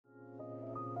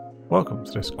Welcome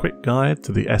to this quick guide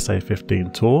to the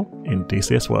Sa-15 TOR in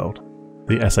DCS World.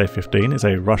 The Sa-15 is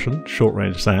a Russian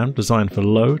short-range SAM designed for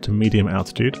low to medium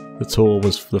altitude. The TOR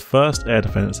was the first air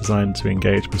defense designed to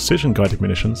engage precision-guided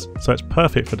munitions, so it's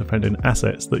perfect for defending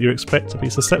assets that you expect to be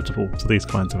susceptible to these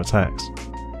kinds of attacks.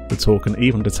 The TOR can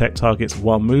even detect targets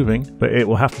while moving, but it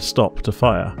will have to stop to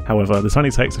fire. However, this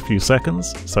only takes a few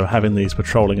seconds, so having these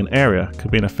patrolling an area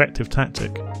could be an effective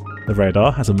tactic. The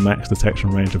radar has a max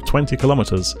detection range of 20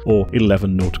 km or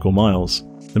 11 nautical miles.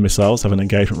 The missiles have an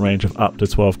engagement range of up to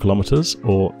 12 km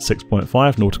or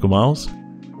 6.5 nautical miles.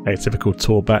 A typical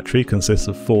TOR battery consists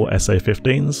of 4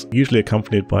 Sa-15s, usually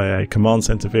accompanied by a command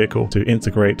center vehicle to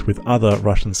integrate with other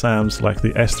Russian SAMs like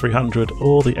the S-300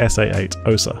 or the Sa-8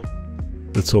 OSA.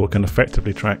 The TOR can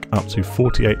effectively track up to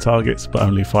 48 targets but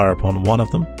only fire upon one of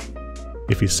them.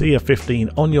 If you see a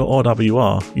 15 on your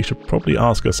RWR, you should probably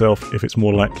ask yourself if it's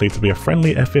more likely to be a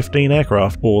friendly F-15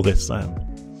 aircraft or this SAM.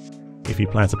 If you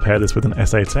plan to pair this with an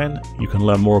Sa-10, you can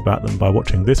learn more about them by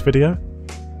watching this video.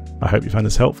 I hope you found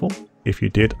this helpful. If you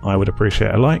did, I would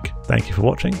appreciate a like. Thank you for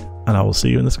watching, and I will see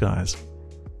you in the skies.